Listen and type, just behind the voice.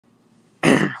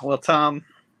Well, Tom,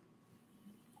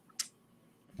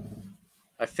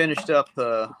 I finished up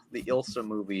the Ilsa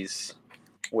movies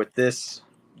with this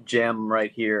gem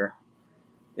right here.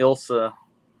 Ilsa,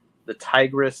 the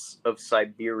Tigress of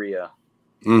Siberia.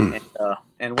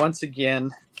 And once again,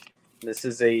 this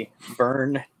is a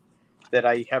burn that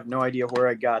I have no idea where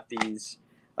I got these.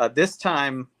 This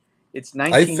time, it's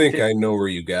 1950. I think I know where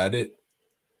you got it.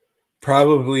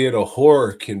 Probably at a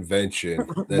horror convention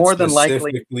that More than likely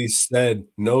specifically said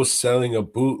no selling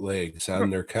of bootlegs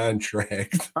on their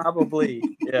contract. Probably,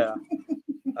 yeah.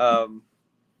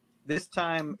 This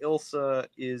time, Ilsa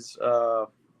is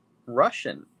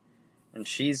Russian, and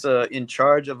she's in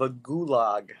charge of a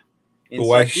gulag. But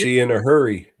why is she in a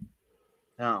hurry?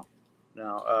 No.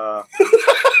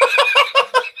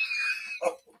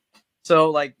 So,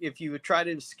 like, if you try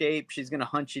to escape, she's going to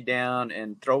hunt you down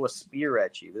and throw a spear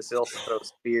at you. This Ilsa throws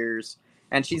spears.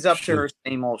 And she's up to her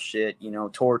same old shit,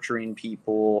 torturing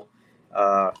people.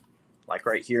 Like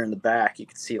right here in the back, you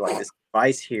can see, like, this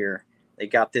device here. They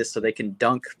got this so they can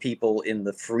dunk people in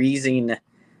the freezing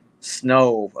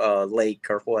snow lake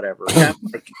or whatever.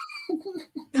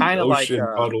 Kind of like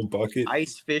puddle bucket.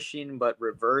 Ice fishing, but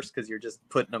reverse, because you're just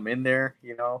putting them in there,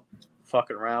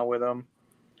 fucking around with them.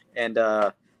 And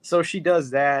so she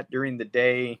does that during the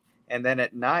day, and then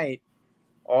at night,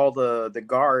 all the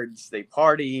guards, they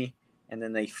party, and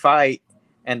then they fight,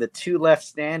 and the two left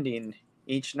standing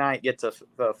each night gets a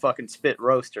fucking spit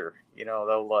roaster.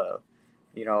 They'll,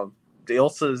 the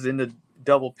Ilsa's in the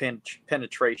double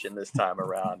penetration this time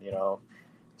around,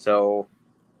 So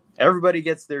everybody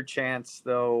gets their chance,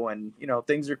 though, and,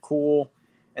 things are cool.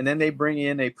 And then they bring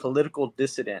in a political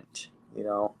dissident,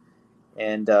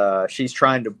 and she's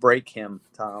trying to break him,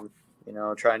 Tom,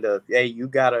 hey, you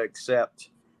got to accept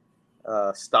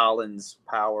Stalin's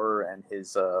power and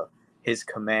his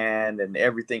command, and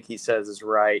everything he says is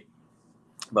right.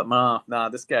 But nah,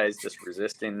 this guy is just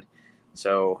resisting.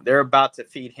 So they're about to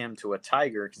feed him to a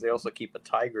tiger, because they also keep a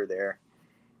tiger there.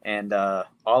 And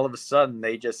all of a sudden,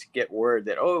 they just get word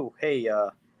that, oh, hey,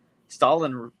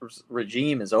 Stalin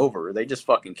regime is over. They just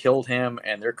fucking killed him,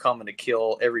 and they're coming to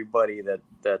kill everybody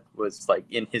that was, like,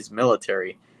 in his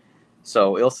military.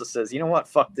 So Ilsa says, you know what?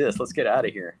 Fuck this. Let's get out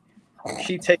of here.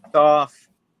 She takes off,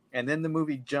 and then the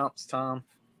movie jumps, Tom.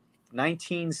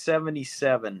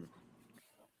 1977.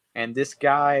 And this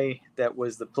guy that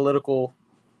was the political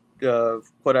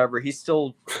whatever, he's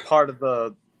still part of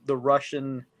the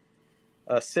Russian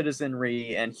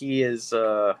citizenry, and he is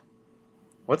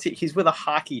he's with a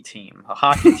hockey team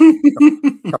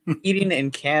competing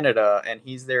in Canada, and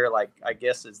he's there, like, I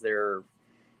guess is their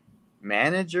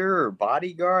manager or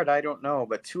bodyguard, I don't know,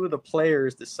 but two of the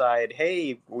players decide,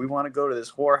 hey, we want to go to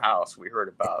this whorehouse we heard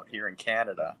about here in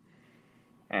Canada.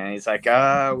 And he's like,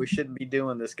 we shouldn't be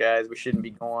doing this, guys, we shouldn't be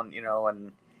going,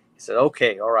 and he said,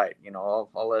 okay, all right,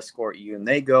 I'll escort you. And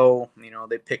they go,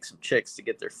 they pick some chicks to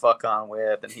get their fuck on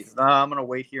with. And he's, I'm going to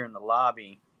wait here in the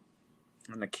lobby.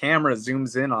 And the camera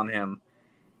zooms in on him.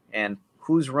 And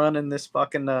who's running this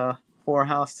fucking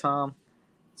whorehouse, Tom?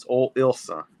 It's old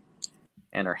Ilsa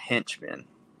and her henchman.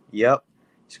 Yep.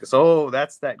 She goes, oh,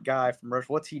 that's that guy from Russia.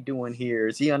 What's he doing here?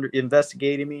 Is he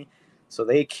investigating me? So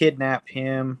they kidnap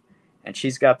him. And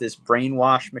she's got this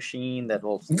brainwash machine that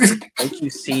will make you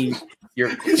see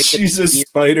your. She's a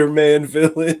Spider-Man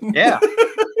villain. Yeah.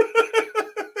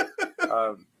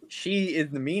 She,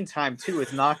 in the meantime, too,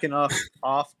 is knocking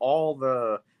off all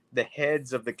the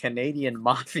heads of the Canadian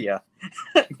mafia,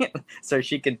 so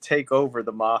she can take over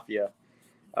the mafia.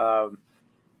 The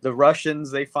Russians,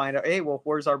 they find out, hey, well,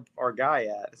 where's our guy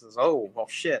at? It says, oh, well,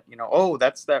 shit, oh,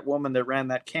 that's that woman that ran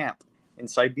that camp in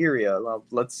Siberia.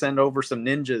 Let's send over some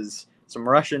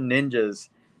Russian ninjas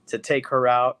to take her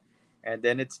out. And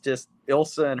then it's just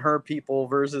Ilsa and her people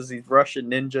versus these Russian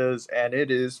ninjas, and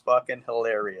it is fucking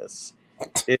hilarious.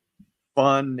 It's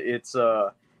fun. It's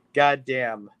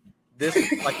goddamn. This,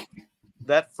 like,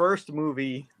 that first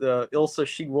movie, the Ilsa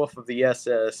She-Wolf of the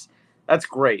SS, that's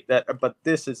great. But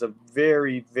this is a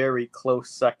very, very close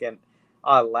second.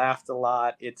 I laughed a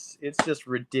lot. It's just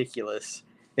ridiculous.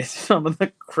 It's some of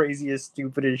the craziest,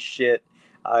 stupidest shit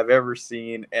I've ever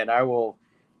seen, and I will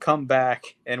come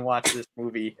back and watch this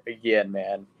movie again,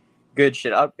 man. Good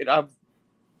shit.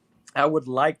 I would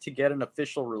like to get an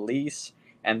official release,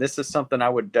 and this is something I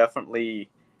would definitely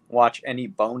watch any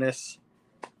bonus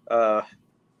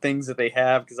things that they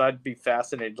have, because I'd be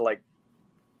fascinated, like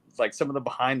some of the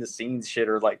behind the scenes shit,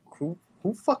 or like who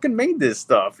fucking made this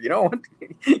stuff,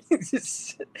 It's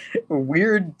just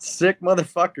weird, sick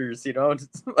motherfuckers,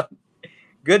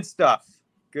 Good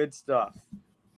stuff.